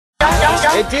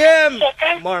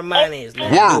ATM, more money. Work in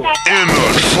the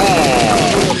song.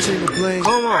 Chingo Bling.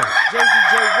 Come on,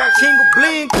 JZJ, Chingo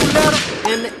Bling, culero,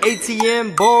 and the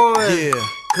ATM boys. Yeah.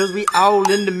 Cause we all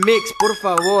in the mix, por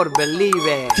favor, believe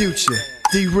it. Future,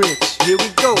 D-Rich. Here we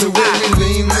go. The way we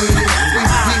lean with it,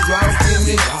 we rockin'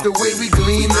 it. The way we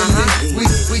gleamin' it,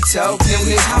 we talkin'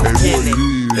 it.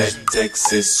 That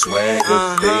Texas swagger,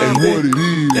 baby. And what it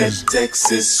is. That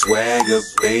Texas swagger,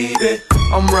 baby.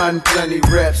 I'm riding plenty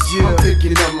raps, I'm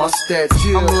picking up my stats.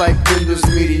 I'm like Windows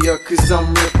Media, cause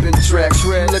I'm ripping tracks.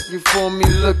 Looking for me,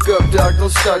 look up, dog, don't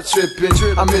start tripping.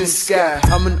 I'm in the sky,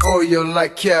 I'm an Oreo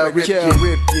like Cal Ripken.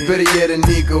 Better yet, an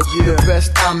eagle, the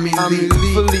best I'm elite.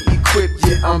 Fully equipped,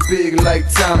 yeah, I'm big like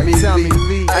Tommy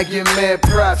Lee. I get mad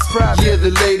props, yeah,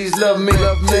 the ladies love me.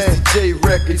 JZJ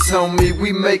Records, homie,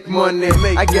 we make money.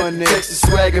 I got the Texas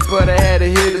swagger, but I had to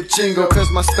hit a chingo, cause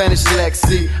my Spanish is like,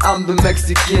 see, I'm the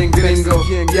Mexican bingo.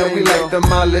 Yeah, we like the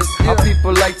males, our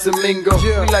people like to mingle.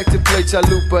 We like to play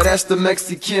chalupa, that's the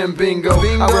Mexican bingo.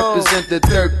 I represent the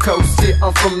third coast, yeah,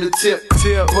 I'm from the tip.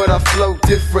 But I flow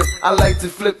different, I like to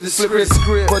flip the script.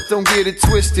 But don't get it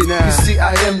twisted, you see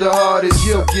I am the hardest,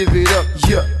 so give it up,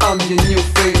 yeah, I'm your new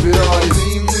favorite artist.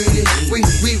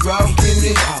 We rockin'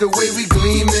 it, the way we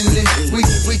gleamin' it,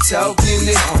 we talkin'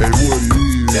 it. And what it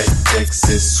is. That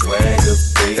Texas swagger,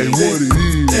 baby. And what it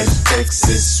is. That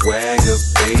Texas swagger,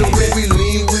 baby. The way we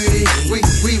lean with it,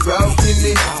 we rockin'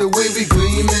 it. The way we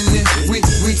gleamin' it,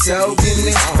 we talkin'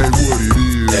 it. And what it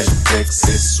is. That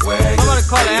Texas swagger. I'm gonna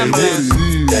call the And what ambulance.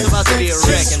 it is. It's about to be a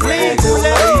wreck. And Bling,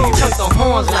 culero, chuck the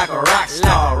horns like a rock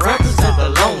star. Represent the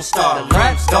Lone Star.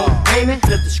 Raps don't pay me,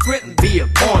 flip the script and be a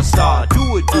porn star.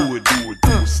 Do it, do it, do it,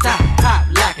 do it. Stop, hop,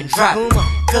 lock and drop it.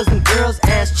 Cause them girls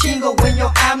ask Chingo when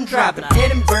your album dropping.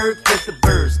 Edinburgh, with the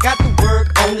birds, got the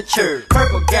work on the church.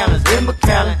 Purple gallons in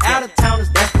McAllen, out of towners,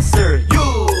 that's the surge.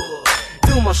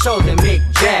 Do my shows and make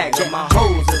Jagger. My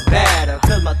hoes is badder,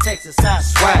 cause my Texas side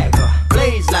swagger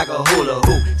blaze like a hula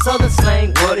hoop. Southern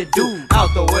slang, what it do?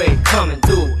 Out the way, coming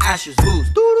through. Ashes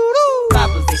boost, doo-doo-doo.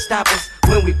 Poppers, they stop us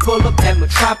when we pull up at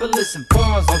Metropolis. And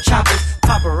pawns on choppers,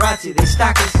 paparazzi, they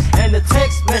stock us. And the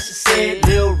text message said,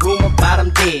 little rumor about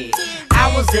them dead.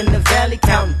 I was in the valley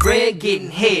counting bread, getting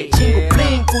head. Chingo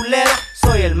Bling, culero,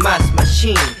 soy el más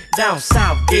machine. Down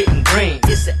south, getting green,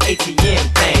 it's an ATM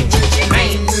thing.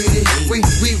 Man.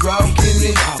 We rockin'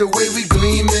 it, the way we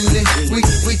gleamin' it, we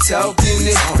talkin'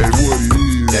 it. And what it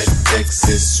is. That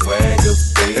Texas swagger,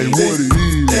 baby. And what it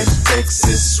is. That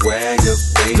Texas swagger,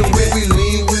 baby. The way we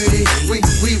lean with it,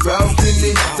 we rockin'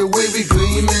 it. The way we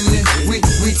gleamin' it, we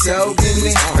talkin'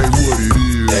 it. And what it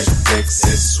is. That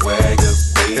Texas swagger,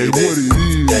 baby. And what it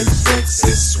is. That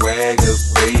Texas swagger.